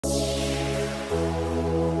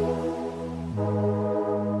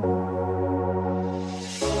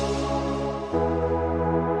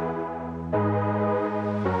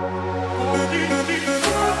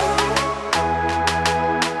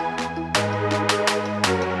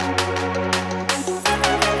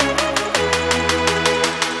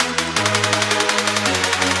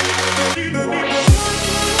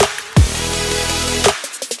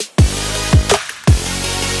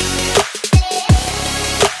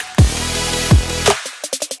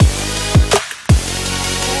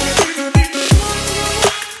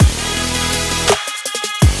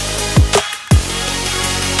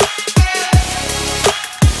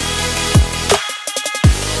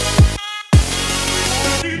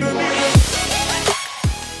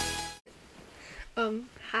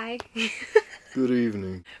Hi. Good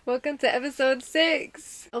evening. Welcome to episode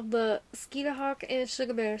 6 of the Skeeter Hawk and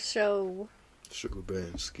Sugar Bear Show. Sugar Bear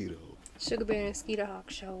and Skeeter Hawk. Sugar Bear and Skeeter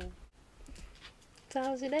Hawk Show. So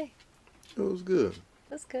how was your day? It was good.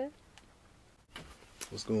 That's good.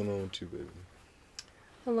 What's going on with you, baby?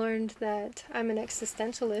 I learned that I'm an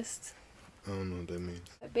existentialist. I don't know what that means.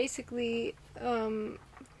 Basically,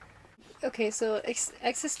 okay, so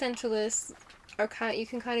existentialists are you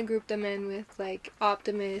can kind of group them in with like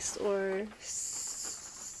optimists or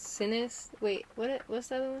cynics. Wait, what's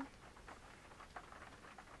the other one?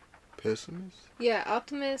 Pessimist? Yeah,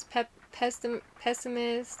 optimist,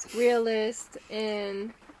 pessimist, realist,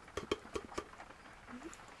 and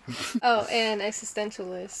and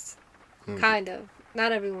existentialist. Kind of.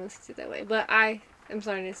 Not everyone sees it that way, but I am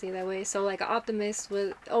starting to see it that way. So, like, an optimist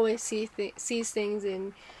would always sees things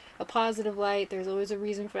in a positive light. There's always a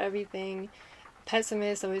reason for everything.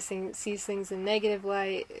 Pessimist always sees things in negative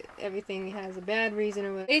light. Everything has a bad reason.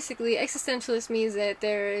 Or basically, existentialist means that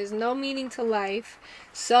there is no meaning to life,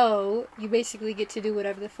 so you basically get to do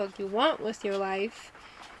whatever the fuck you want with your life.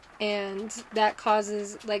 And that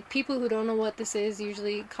causes, like, people who don't know what this is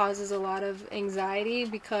usually causes a lot of anxiety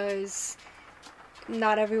because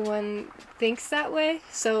not everyone thinks that way.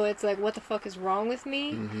 So it's like, what the fuck is wrong with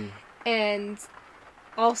me? Mm-hmm. And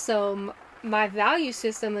also, my value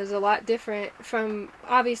system is a lot different from,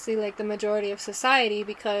 obviously, like, the majority of society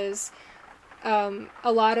because a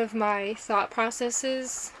lot of my thought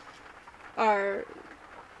processes are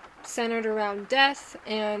centered around death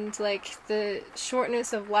and, like, the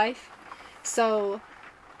shortness of life. So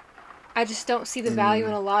I just don't see the value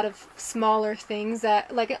in a lot of smaller things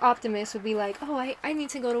that, like, an optimist would be like, oh, I need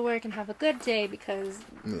to go to work and have a good day because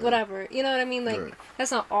whatever. You know what I mean? Like,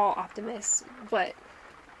 that's not all optimists, but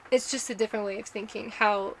it's just a different way of thinking.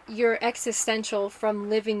 How you're existential from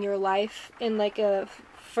living your life in, like, a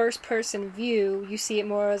first-person view. You see it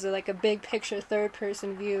more as, a big picture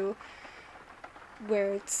third-person view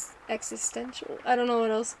where it's existential. I don't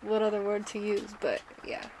know what other word to use, but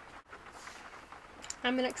yeah.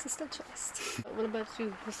 I'm an existentialist. What about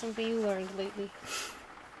you? What's something you learned lately?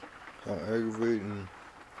 How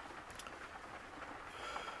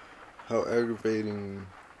aggravating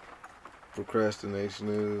procrastination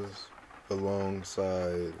is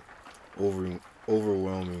alongside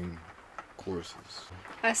overwhelming courses.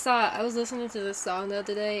 I was listening to this song the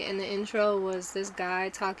other day, and the intro was this guy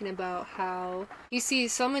talking about how you see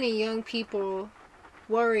so many young people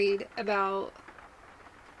worried about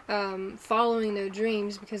following their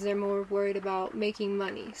dreams because they're more worried about making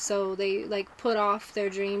money. So they, like, put off their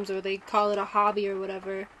dreams, or they call it a hobby or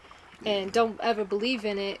whatever, and don't ever believe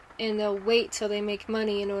in it, and they'll wait till they make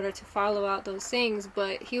money in order to follow out those things.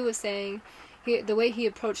 But he was saying, the way he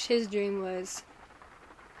approached his dream was,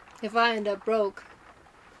 if I end up broke,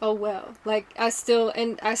 oh well. Like, I still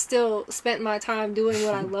spent my time doing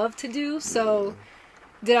what I love to do, so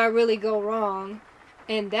did I really go wrong?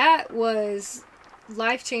 And that was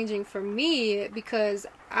life-changing for me because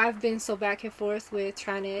I've been so back and forth with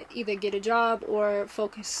trying to either get a job or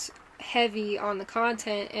focus heavy on the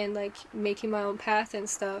content and, like, making my own path and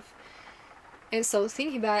stuff. And so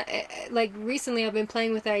thinking about it, like, recently I've been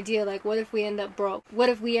playing with the idea, like, what if we end up broke? What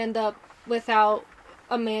if we end up without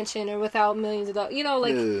a mansion or without millions of dollars? You know,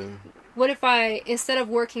 like, what if I, instead of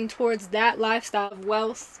working towards that lifestyle of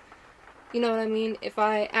wealth, you know what I mean? If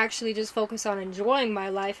I actually just focus on enjoying my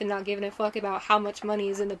life and not giving a fuck about how much money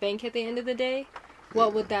is in the bank at the end of the day,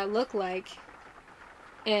 what would that look like?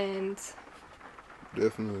 And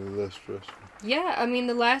Definitely less stressful. Yeah, I mean,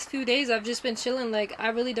 the last few days I've just been chilling. Like, I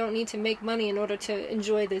really don't need to make money in order to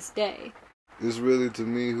enjoy this day. It's really, to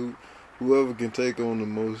me, whoever can take on the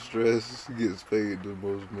most stress gets paid the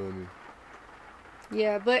most money.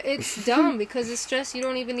 Yeah, but it's dumb because it's stress you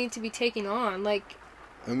don't even need to be taking on. Like,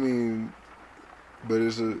 I mean, but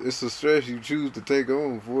it's a stress you choose to take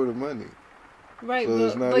on for the money. Right,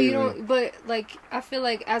 so but you don't. But, like, I feel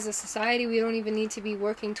like as a society we don't even need to be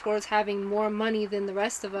working towards having more money than the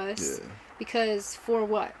rest of us. Yeah. Because for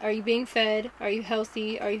what? Are you being fed? Are you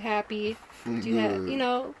healthy? Are you happy? Do you have, you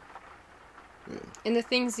know? Yeah. And the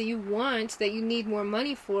things that you want, that you need more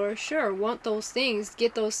money for, sure, want those things,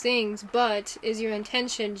 get those things, but is your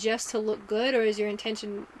intention just to look good, or is your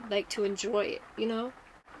intention, like, to enjoy it, you know?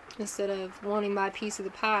 Instead of wanting my piece of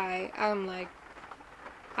the pie, I'm like,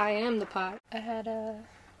 I am the pie. I had a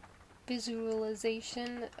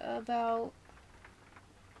visualization about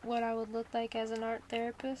what I would look like as an art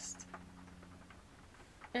therapist.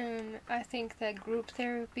 And I think that group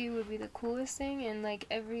therapy would be the coolest thing, and, like,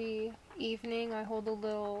 every evening I hold a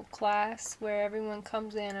little class where everyone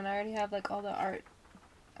comes in, and I already have, like, all the art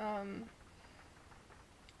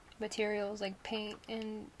materials like paint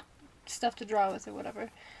and stuff to draw with or whatever.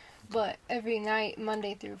 But every night,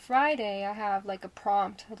 Monday through Friday, I have like a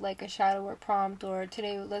prompt, like a shadow work prompt, or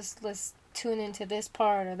today let's tune into this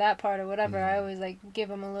part or that part or whatever. I always like give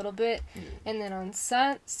them a little bit. And then on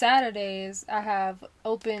Saturdays, I have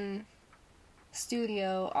open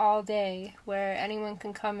studio all day where anyone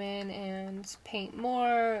can come in and paint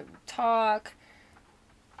more, talk,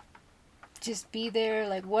 just be there,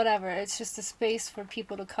 like whatever. It's just a space for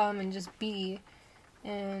people to come and just be.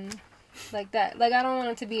 And like that, like I don't want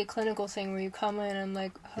it to be a clinical thing where you come in and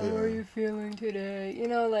like, how are you feeling today? You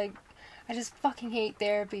know, like I just fucking hate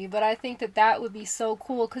therapy, but I think that would be so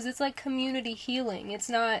cool because it's like community healing. It's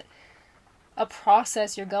not a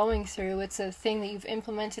process you're going through. It's a thing that you've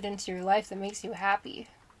implemented into your life that makes you happy.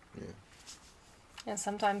 Yeah. And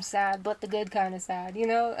sometimes sad, but the good kind of sad, you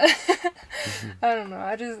know? I don't know.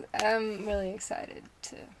 I'm really excited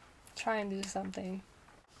to try and do something.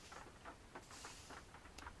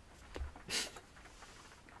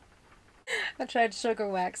 I tried sugar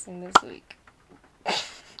waxing this week.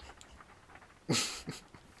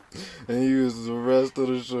 And use the rest of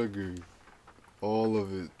the sugar. All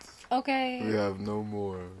of it. Okay. We have no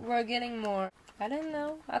more. We're getting more. I didn't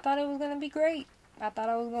know. I thought it was going to be great. I thought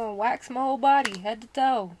I was going to wax my whole body, head to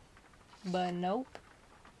toe. But nope.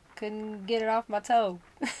 Couldn't get it off my toe.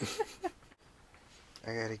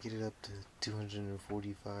 I gotta get it up to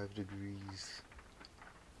 245 degrees.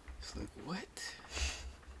 It's like, what?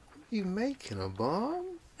 You making a bomb?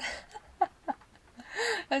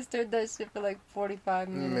 I stirred that shit for like 45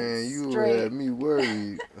 minutes. Man, you straight. had me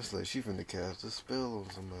worried. It's like she finna cast a spell on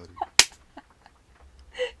somebody.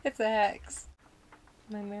 It's a hex.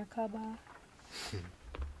 My Merkaba.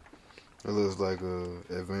 It looks like a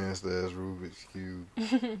advanced ass Rubik's Cube.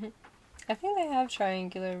 I think they have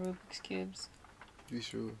triangular Rubik's Cubes. You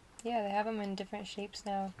sure? Yeah, they have them in different shapes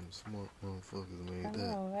now. Some smart motherfuckers made I that.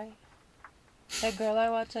 know, right? That girl I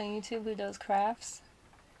watch on YouTube who does crafts,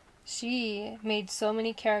 she made so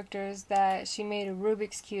many characters that she made a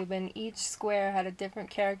Rubik's Cube and each square had a different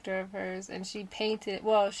character of hers, and she painted,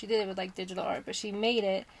 well, she did it with like digital art, but she made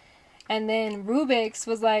it, and then Rubik's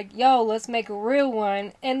was like, yo, let's make a real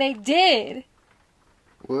one, and they did!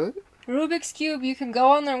 What? Rubik's Cube, you can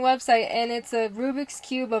go on their website and it's a Rubik's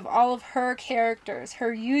Cube of all of her characters,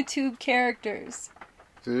 her YouTube characters.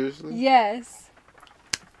 Seriously? Yes.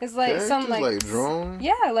 It's like characters, some like drawing?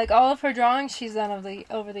 Yeah, like all of her drawings she's done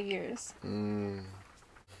over the years. Yeah,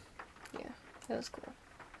 it was cool.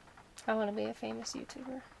 I want to be a famous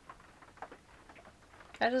YouTuber.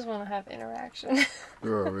 I just want to have interaction.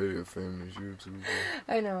 You're already a famous YouTuber.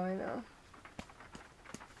 I know.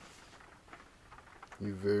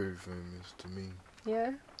 You're very famous to me.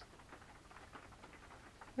 Yeah?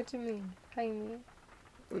 What you mean? How you mean?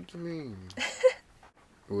 What you mean?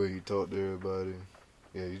 The way you talk to everybody.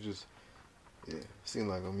 Yeah, you just... Yeah, seem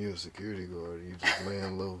like I'm your security guard. You just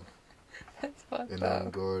laying low. That's fucked and up. I'm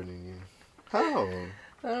guarding you. How?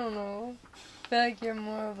 I don't know. I feel like you're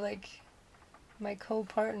more of like my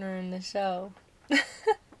co-partner in the show.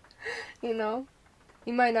 You know?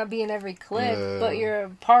 You might not be in every clip, but you're a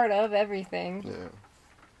part of everything. Yeah.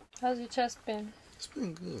 How's your chest been? It's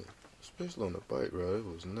been good. Especially on the bike ride. It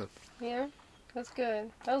was nothing. Yeah? That's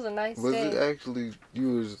good. That was a nice day. Was it actually,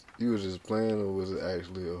 you was just playing, or was it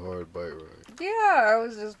actually a hard bike ride? Yeah, I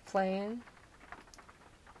was just playing.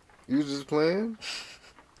 You was just playing?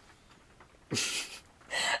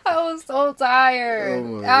 I was so tired. Oh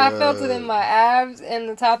my I God. felt it in my abs and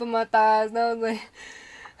the top of my thighs. And I was like...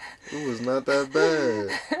 It was not that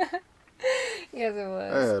bad. Yes, it I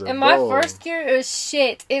was. had a And my ball. first gear is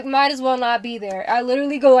shit. It might as well not be there. I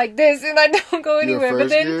literally go like this and I don't go anywhere. Your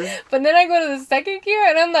first gear? But then I go to the second gear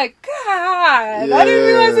and I'm like, God, Yeah. I didn't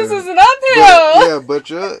realize this was an uphill. But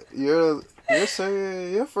you're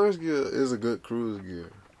saying your first gear is a good cruise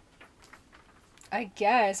gear. I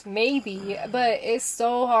guess, maybe, but it's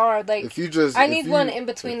so hard. Like, If you just, I need one in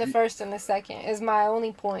between the first and the second. Is my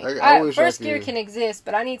only point. I wish first I gear could- can exist,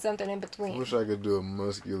 but I need something in I between. wish I could do a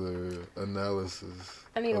muscular analysis.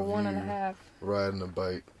 I need a of 1.5. you riding a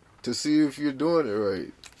bike to see if you're doing it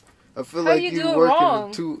right. I feel How like you do you it working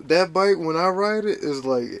wrong? that bike when I ride it is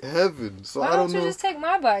like heaven. So Why I don't don't you know. just take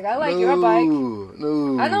my bike? I like your bike.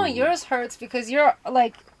 No. I know yours hurts because you're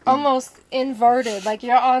like almost inverted, like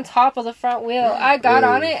you're on top of the front wheel. I got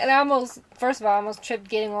on it and I first of all, I almost tripped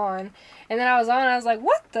getting on. And then I was on and I was like,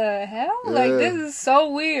 what the hell? Like, this is so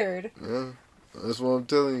weird. Yeah. That's what I'm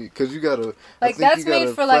telling you. Because you gotta... Like, that's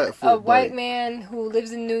made for, like, a white man who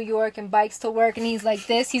lives in New York and bikes to work, and he's like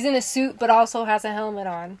this. He's in a suit, but also has a helmet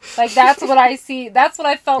on. Like, that's what I see. That's what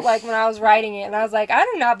I felt like when I was riding it. And I was like, I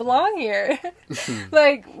do not belong here.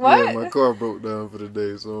 Like, what? Yeah, my car broke down for the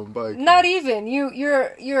day, so I'm biking. Not even.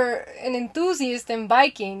 You're an enthusiast in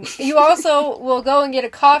biking. You also will go and get a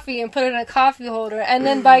coffee and put it in a coffee holder, and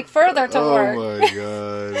then bike further to work. Oh, my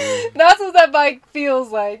God. That's what that bike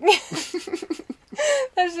feels like.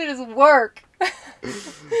 That shit is work.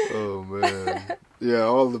 Oh, man. Yeah,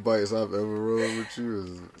 all the bikes I've ever rode with you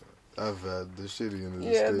is... I've had the shitty end of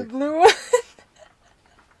the stick. The blue one.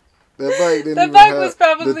 That bike didn't that bike was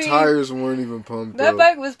probably... The tires weren't even pumped That up.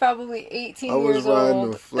 bike was probably 18 years old. I was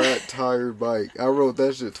riding a flat tire bike. I rode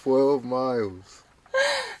that shit 12 miles.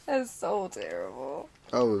 That's so terrible.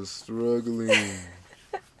 I was struggling.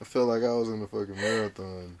 I felt like I was in a fucking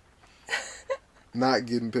marathon. Not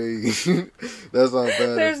getting paid. That's how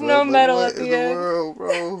bad There's no medal at the end. World,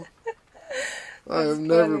 bro? I am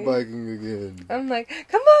never biking again. I'm like,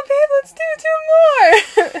 come on, babe, let's do 2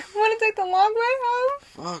 more. Want to take the long way home?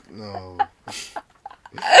 Fuck no.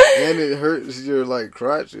 And it hurts your, like,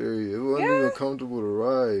 crotch area. It wasn't even comfortable to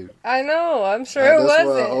ride. I know. I'm sure it wasn't. That's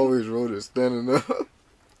why I always rode it standing up.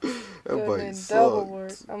 That bike sucked. Double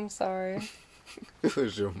work. I'm sorry. It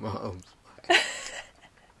was your mom's.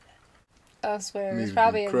 I swear, it's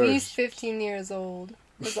probably at least 15 years old.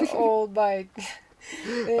 It's an old bike.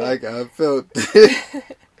 Like, I felt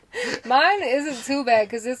it. Mine isn't too bad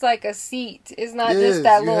because it's like a seat. It's not just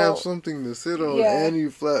that little... you have something to sit on and you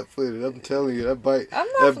flat-footed. I'm telling you, that bike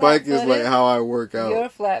flat-footed. Is like how I work out. You're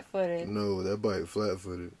flat-footed. No, that bike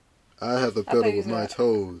flat-footed. I have to pedal with my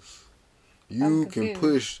toes. You can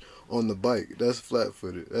push on the bike. That's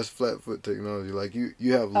flat-footed. That's flat-foot technology. Like,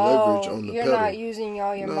 you have leverage on the pedal. You're not using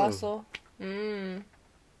all your muscle? I'm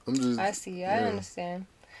just... I see. I understand.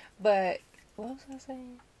 But, what was I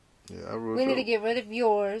saying? Yeah, we need to get rid of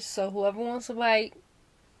yours, so whoever wants a bike,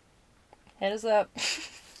 head us up.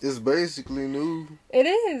 It's basically new. It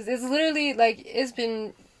is. It's literally, like, it's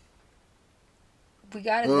been... We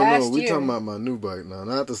got it last year. No, we talking about my new bike now,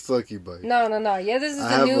 not the sucky bike. No. Yeah, this is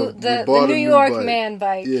the New York man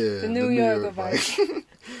bike. Yeah, the New Yorker bike.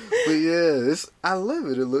 But yeah, I love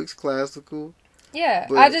it. It looks classical. Yeah,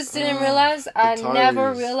 but, I just didn't realize. I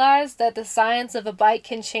never realized that the science of a bike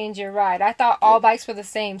can change your ride. I thought all bikes were the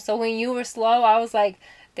same. So when you were slow, I was like,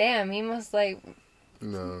 damn, he must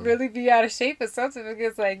really be out of shape or something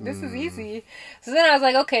because this is easy. So then I was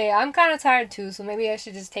like, okay, I'm kind of tired too, so maybe I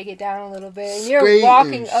should just take it down a little bit. And you're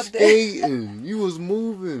walking up there. You was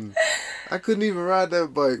moving. I couldn't even ride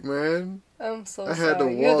that bike, man. I'm so sorry. I had to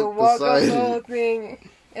walk you had to walk beside up the whole thing.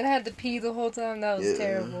 And I had to pee the whole time. That was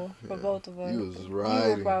terrible for both of us. You was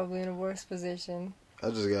riding. You were probably in a worse position. I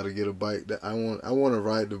just got to get a bike that I want to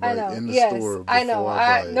ride the bike in the store before I know. I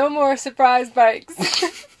buy it. No more surprise bikes.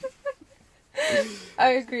 I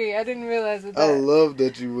agree. I didn't realize that. I love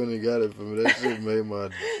that you went and got it for me. That shit made my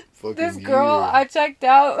fucking This girl, I checked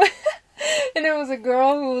out, and it was a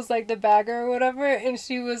girl who was like the bagger or whatever, and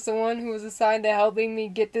she was the one who was assigned to helping me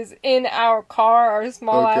get this in our car, our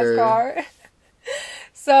small ass car.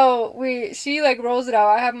 So she like rolls it out.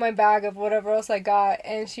 I have my bag of whatever else I got,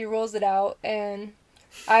 and she rolls it out, and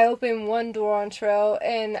I open one door on trail,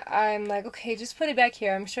 and I'm like, okay, just put it back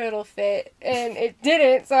here. I'm sure it'll fit. And it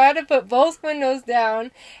didn't, so I had to put both windows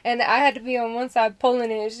down, and I had to be on one side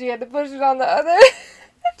pulling it, and she had to push it on the other.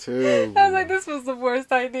 Terrible. I was like, this was the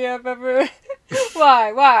worst idea I've ever...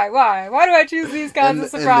 Why? Why do I choose these kinds of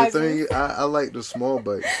surprises? And the thing, I like the small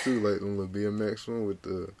bikes, too, like the BMX one with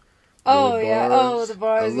the... Oh, yeah. bars. Oh, the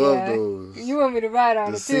bars, I love those. You want me to ride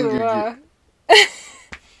on it, too, huh?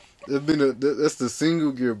 That's the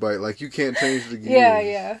single gear bike. Like, you can't change the gears.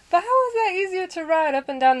 Yeah. But how is that easier to ride up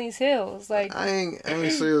and down these hills? Like, I ain't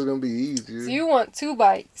say it was gonna be easier. So you want 2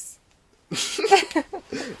 bikes?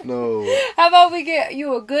 No. How about we get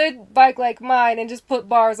you a good bike like mine and just put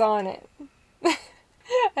bars on it?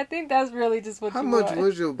 I think that's really just what you want. How much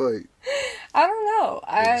was your bike? I don't know.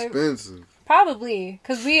 Expensive. Probably,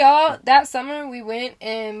 because that summer we went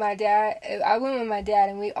and I went with my dad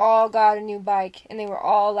and we all got a new bike and they were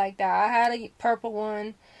all like that. I had a purple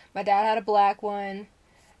one, my dad had a black one,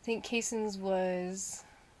 I think Kason's was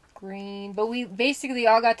green, but we basically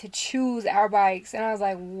all got to choose our bikes and I was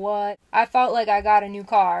like, what? I felt like I got a new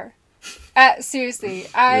car. Seriously,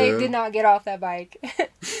 I did not get off that bike.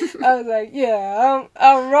 I was like, yeah,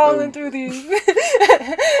 I'm rolling through these.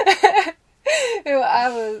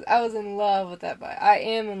 I was in love with that bike. I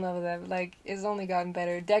am in love with that. Like, it's only gotten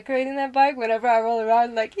better. Decorating that bike, whenever I roll around,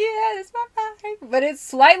 I'm like, yeah, it's my bike. But it's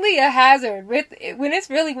slightly a hazard. When it's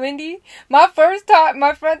really windy, my front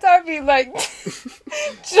tire be like...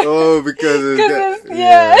 Oh, because it's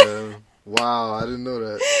yeah. Wow, I didn't know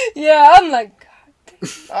that. Yeah, I'm like,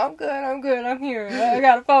 God, I'm good, I'm here. I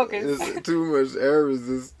gotta focus. It's too much air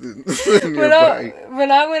resistance in your bike.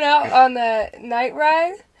 When I went out on that night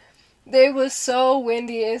ride, it was so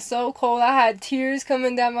windy and so cold. I had tears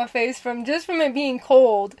coming down my face from it being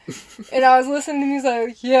cold. And I was listening to music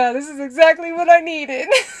like, yeah, this is exactly what I needed.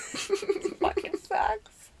 It fucking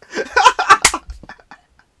sucks.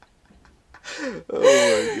 Oh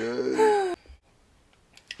my god.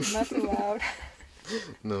 Not too loud.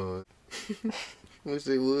 No. Wish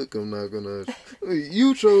they would come knock on us.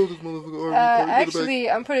 You chose this motherfucker. Actually,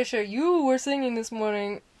 I'm pretty sure you were singing this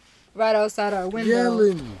morning right outside our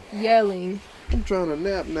window. Yelling. I'm trying to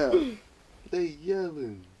nap now. They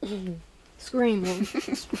yelling. Screaming.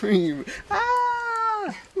 Screaming.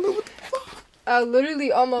 Ah! What the fuck? I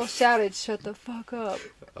literally almost shouted, shut the fuck up.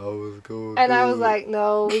 I was going. And I was like,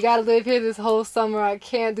 no, we gotta live here this whole summer. I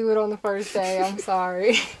can't do it on the first day. I'm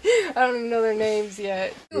sorry. I don't even know their names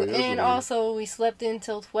yet. Yeah, and also, we slept in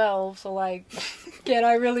till 12, so like, can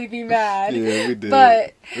I really be mad? Yeah, we did.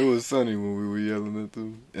 But it was sunny when we were yelling at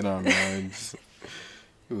them in our minds.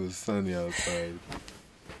 It was sunny outside.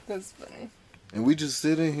 That's funny. And we just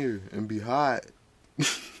sit in here and be hot.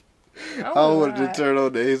 I wanted to turn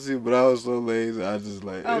on the AC, but I was so lazy. I just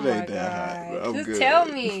like, it ain't that hot. Bro. I'm just good. Tell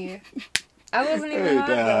me. I wasn't even hot. It ain't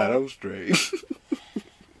that hot. I'm straight.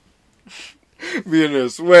 Being there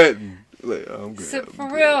sweating. Like, I'm good. So,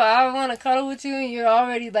 for real, I want to cuddle with you, and you're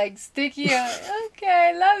already like sticky. I'm like,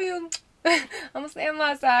 okay, love you. I'm gonna stay on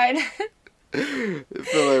my side. It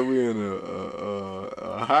felt like we're in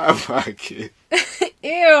a hot pocket.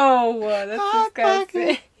 Ew, that's hot disgusting.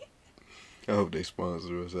 Pocket. I hope they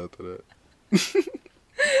sponsor us after that.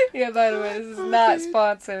 Yeah, by the way, this is not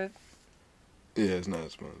sponsored. Yeah, it's not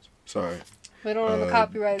sponsored. Sorry. We don't have the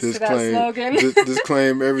copyrights to that slogan.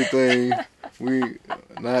 Disclaim everything. We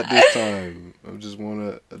not this time. I just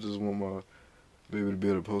want my baby to be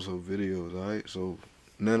able to post her videos, alright? So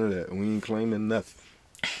none of that. We ain't claiming nothing.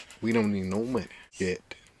 We don't need no money yet.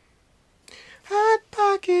 Hot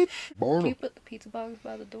pocket. Can you put the pizza box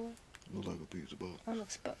by the door? Look like a pizza box. I'm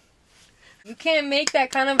exposed. You can't make that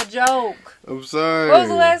kind of a joke. I'm sorry. What was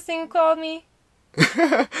the last thing you called me?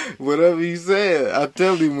 Whatever you said. I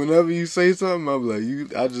tell you, whenever you say something, I'm like,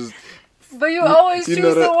 But you always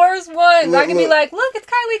choose the worst ones. I can be like, look, it's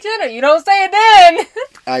Kylie Jenner. You don't say it then.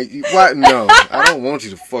 What? No. I don't want you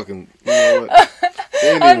to fucking, you know what?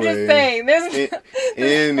 Anyway, I'm just saying.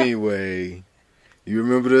 Anyway, you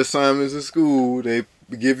remember the assignments in school? They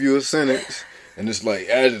give you a sentence. And it's like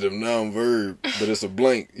adjective, noun, verb, but it's a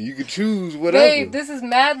blank. You can choose whatever. Babe, this is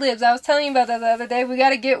Mad Libs. I was telling you about that the other day. We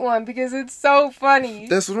gotta get one because it's so funny.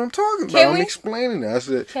 That's what I'm talking about. I'm explaining that. I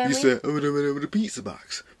said, said, the pizza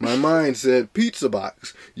box. My mind said pizza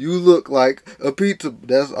box. You look like a pizza.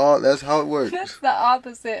 That's all. That's how it works. That's the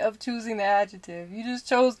opposite of choosing the adjective. You just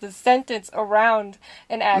chose the sentence around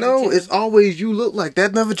an adjective. No, it's always you look like.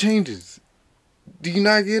 That never changes. Do you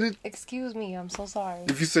not get it? Excuse me, I'm so sorry.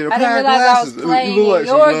 If you say a I pair didn't of realize glasses, I was playing you look like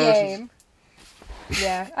your some game.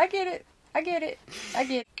 Yeah, I get it. I get it.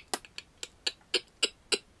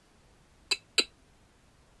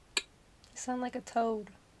 You sound like a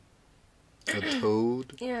toad. A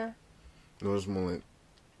toad? Yeah. No, it's more like...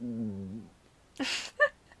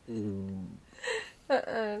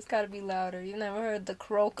 It's gotta be louder. You've never heard the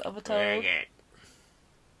croak of a toad?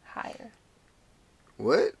 Higher.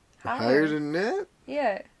 What? Higher than that?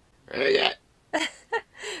 Yeah.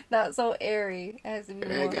 Not so airy. It has to be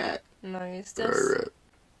more. No, you're still...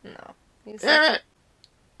 No. You're still...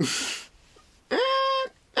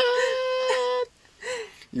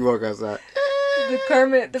 You walk outside. The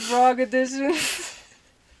Kermit the Frog edition.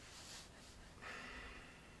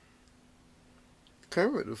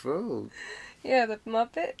 Kermit the Frog? Yeah, the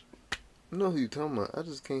Muppet. I know who you talking about. I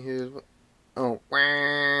just can't hear his... Oh,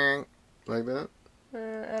 wang. Like that?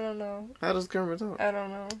 I don't know. How does Kermit talk? I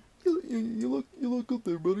don't know. You look good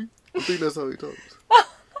there, buddy. I think that's how he talks.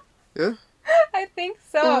 Yeah? I think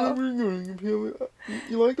so. You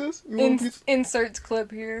like this? You want a pizza? Inserts clip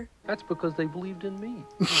here. That's because they believed in me.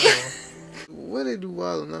 Where they do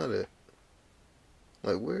Wild 'N Out at?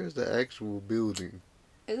 Like, where is the actual building?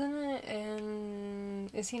 Isn't it? And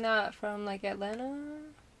is he not from like Atlanta?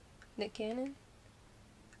 Nick Cannon?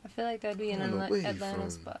 I feel like that'd be an Atlanta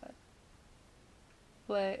spot.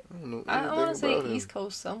 But I want to say East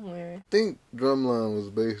Coast somewhere. I think Drumline was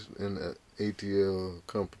based ATL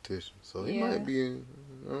competition, so he Yeah. might be in.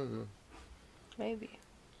 I don't know. Maybe.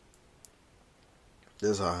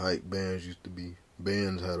 That's how hype bands used to be.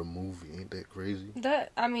 Bands had a movie. Ain't that crazy?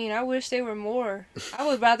 I wish they were more. I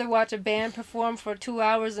would rather watch a band perform for 2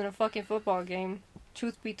 hours than a fucking football game.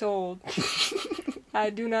 Truth be told. I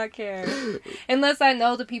do not care. Unless I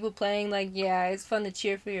know the people playing, like, yeah, it's fun to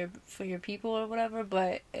cheer for your people or whatever,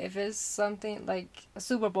 but if it's something like a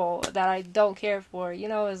Super Bowl that I don't care for,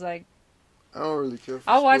 it's like, I don't really care for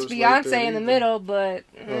I'll watch sports Beyonce like that in the either. middle, but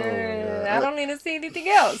I don't need to see anything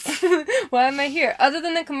else. Why am I here? Other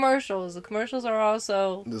than the commercials. The commercials are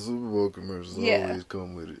also... The Super Bowl commercials always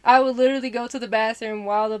come with it. I would literally go to the bathroom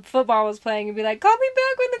while the football was playing and be like, call me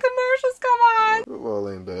back when the commercials come on. Football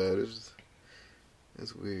ain't bad.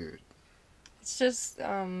 It's weird. It's just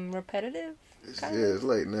repetitive. It's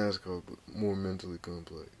like NASCAR, but more mentally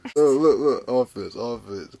complex. Oh, look, offense.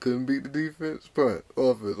 Couldn't beat the defense, punt.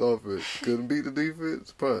 Offense. Couldn't beat the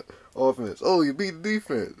defense, punt. Offense. Oh, you beat the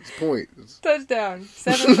defense, points. Touchdown.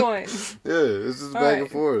 7 points. Yeah, it's just back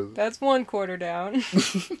and forth. That's 1 quarter down.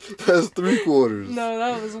 That's 3 quarters. No,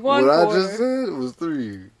 that was 1 what quarter. What I just said was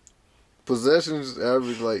 3. Possessions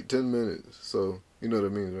average like 10 minutes, so you know what I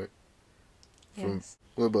mean, right? Yes.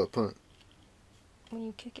 What about punt? When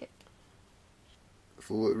you kick it.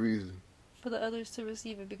 For what reason? For the others to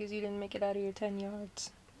receive it because you didn't make it out of your 10 yards.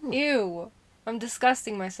 Ew. I'm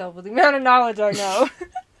disgusting myself with the amount of knowledge I know.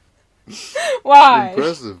 Why?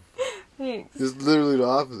 Impressive. Thanks. It's literally the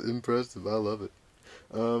opposite. Impressive. I love it.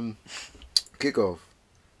 Kickoff.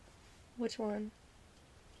 Which one?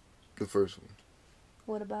 The first one.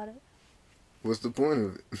 What about it? What's the point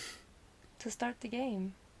of it? To start the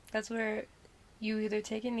game. That's where you either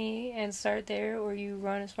take a knee and start there, or you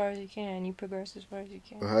run as far as you can. You progress as far as you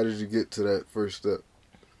can. How did you get to that first step?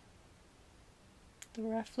 The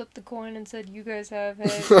ref flipped the coin and said, you guys have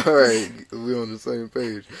head. Alright, we on the same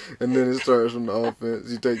page. And then it starts from the offense.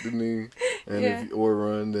 You take the knee, and if you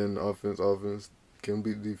run, then offense can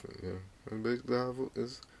beat defense. Yeah, that's basically how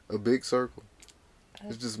it's a big circle.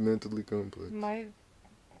 It's just mentally complex. My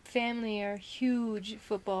family are huge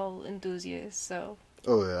football enthusiasts, so...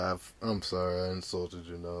 Oh yeah, I'm sorry I insulted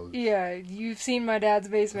your knowledge. Yeah, you've seen my dad's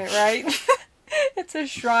basement, right? It's a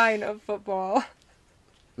shrine of football.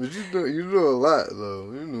 But you know a lot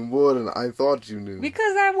though. You know more than I thought you knew.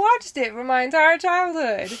 Because I watched it for my entire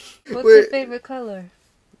childhood. What's your favorite color?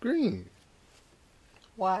 Green.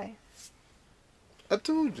 Why? I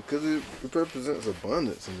told you, because it represents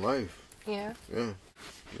abundance in life. Yeah.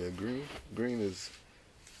 Yeah, green. Green is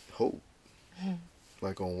hope.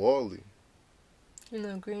 Like on Wall-E. You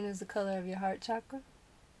know, green is the color of your heart chakra.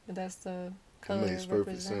 That's the color It makes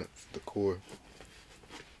perfect sense. The core.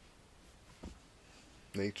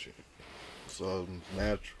 Nature. It's all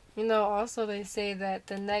natural. You know, also they say that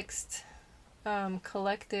the next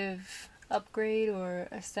collective upgrade or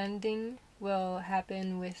ascending will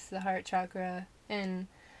happen with the heart chakra, and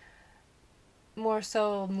more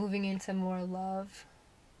so moving into more love.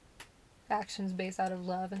 Actions based out of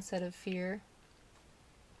love instead of fear.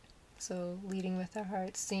 So leading with our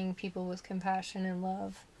hearts, seeing people with compassion and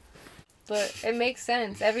love. But it makes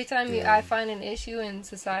sense. Every time I find an issue in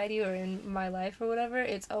society or in my life or whatever,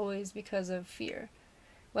 it's always because of fear.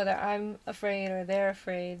 Whether I'm afraid or they're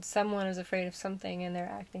afraid, someone is afraid of something and they're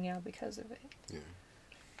acting out because of it. Yeah.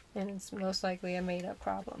 And it's most likely a made-up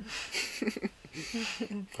problem.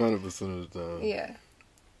 100% of the time. Yeah.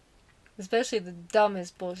 Especially the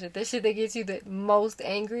dumbest bullshit. The shit that gets you the most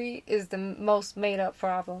angry is the most made-up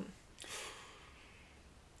problem.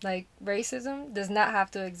 Like, racism does not have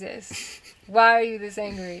to exist. Why are you this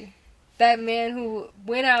angry? That man who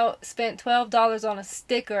went out, spent $12 on a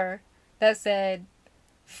sticker that said,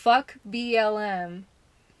 fuck BLM.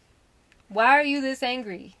 Why are you this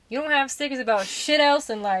angry? You don't have stickers about shit else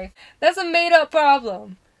in life. That's a made-up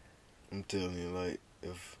problem. I'm telling you, like,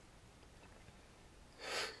 if...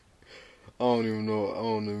 I don't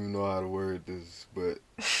even know how to word this, but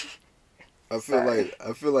I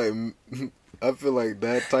feel like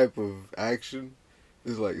that type of action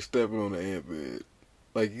is like stepping on an ant bed.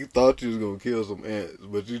 Like, you thought you was gonna kill some ants,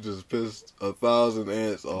 but you just pissed 1,000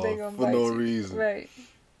 ants off for no reason. Right.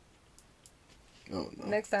 No.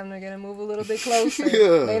 Next time they're gonna move a little bit closer.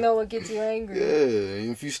 Yeah. They know what gets you angry. Yeah,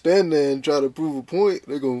 and if you stand there and try to prove a point,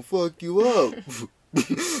 they're gonna fuck you up.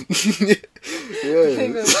 Yeah.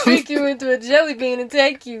 They're gonna stick you into a jelly bean and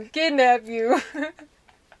take you, kidnap you,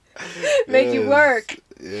 make you work.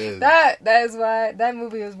 Yeah. That is why that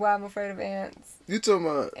movie is why I'm afraid of ants. You talking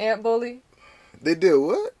about Ant Bully? they did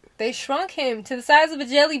what? They shrunk him to the size of a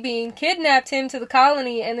jelly bean, kidnapped him to the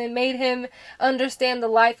colony, and then made him understand the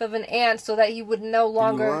life of an ant so that he would no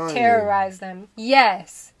longer terrorize them.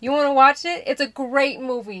 Yes. You want to watch it? It's a great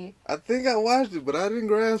movie. I think I watched it, but I didn't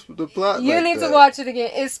grasp the plot. You need to watch it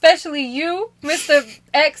again. Especially you, Mr.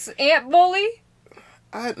 Ex-Ant Bully.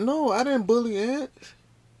 I didn't bully ants.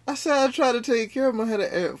 I said I tried to take care of them. I had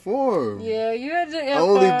an ant farm. Yeah, you had your ant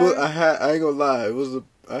farm. I ain't gonna lie.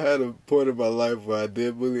 I had a point in my life where I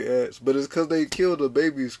did bully ants, but it's because they killed a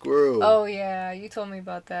baby squirrel. Oh yeah, you told me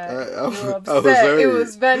about that. I you were upset. I was hurt. It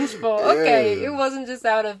was vengeful. Yeah. Okay, it wasn't just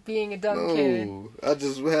out of being a dumb kid. I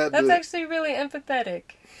just had That's actually really empathetic.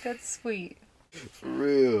 That's sweet. For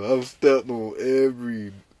real, I was stepped on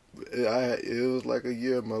every. It was like a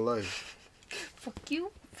year of my life. Fuck you.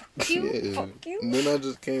 Fuck you. Yeah. Fuck you. And then I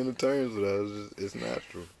just came to terms with that. It's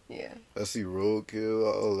natural. Yeah. I see roadkill,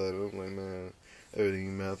 all that. I'm like, man,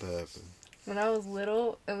 everything have to happen. When I was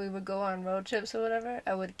little and we would go on road trips or whatever,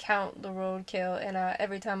 I would count the roadkill, and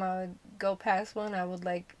every time I would go past one, I would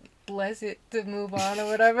like bless it to move on or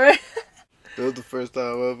whatever. That was the first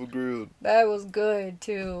time I ever grilled. That was good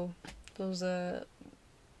too. Those were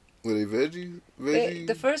they veggie?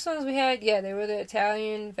 The first ones we had, yeah, they were the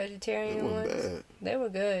Italian vegetarian ones. Bad. They were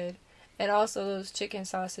good, and also those chicken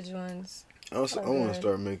sausage ones. I want to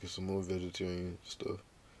start making some more vegetarian stuff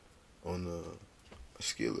on the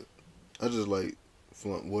skillet. I just like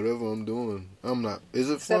whatever I'm doing. I'm not.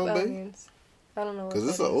 Is it flambe? I don't know. Because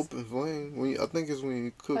it's an open flame. I think it's when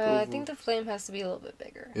you cook. I think the flame has to be a little bit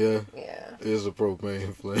bigger. Yeah. Yeah. It's a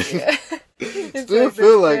propane flame. Yeah. Still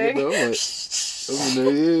feel like it though. I'm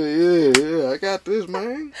like, yeah. I got this,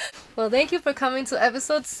 man. Well, thank you for coming to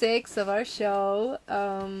episode 6 of our show.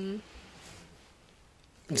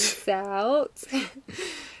 Peace out.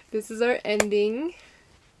 This is our ending.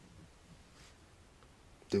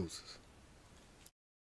 Deuces.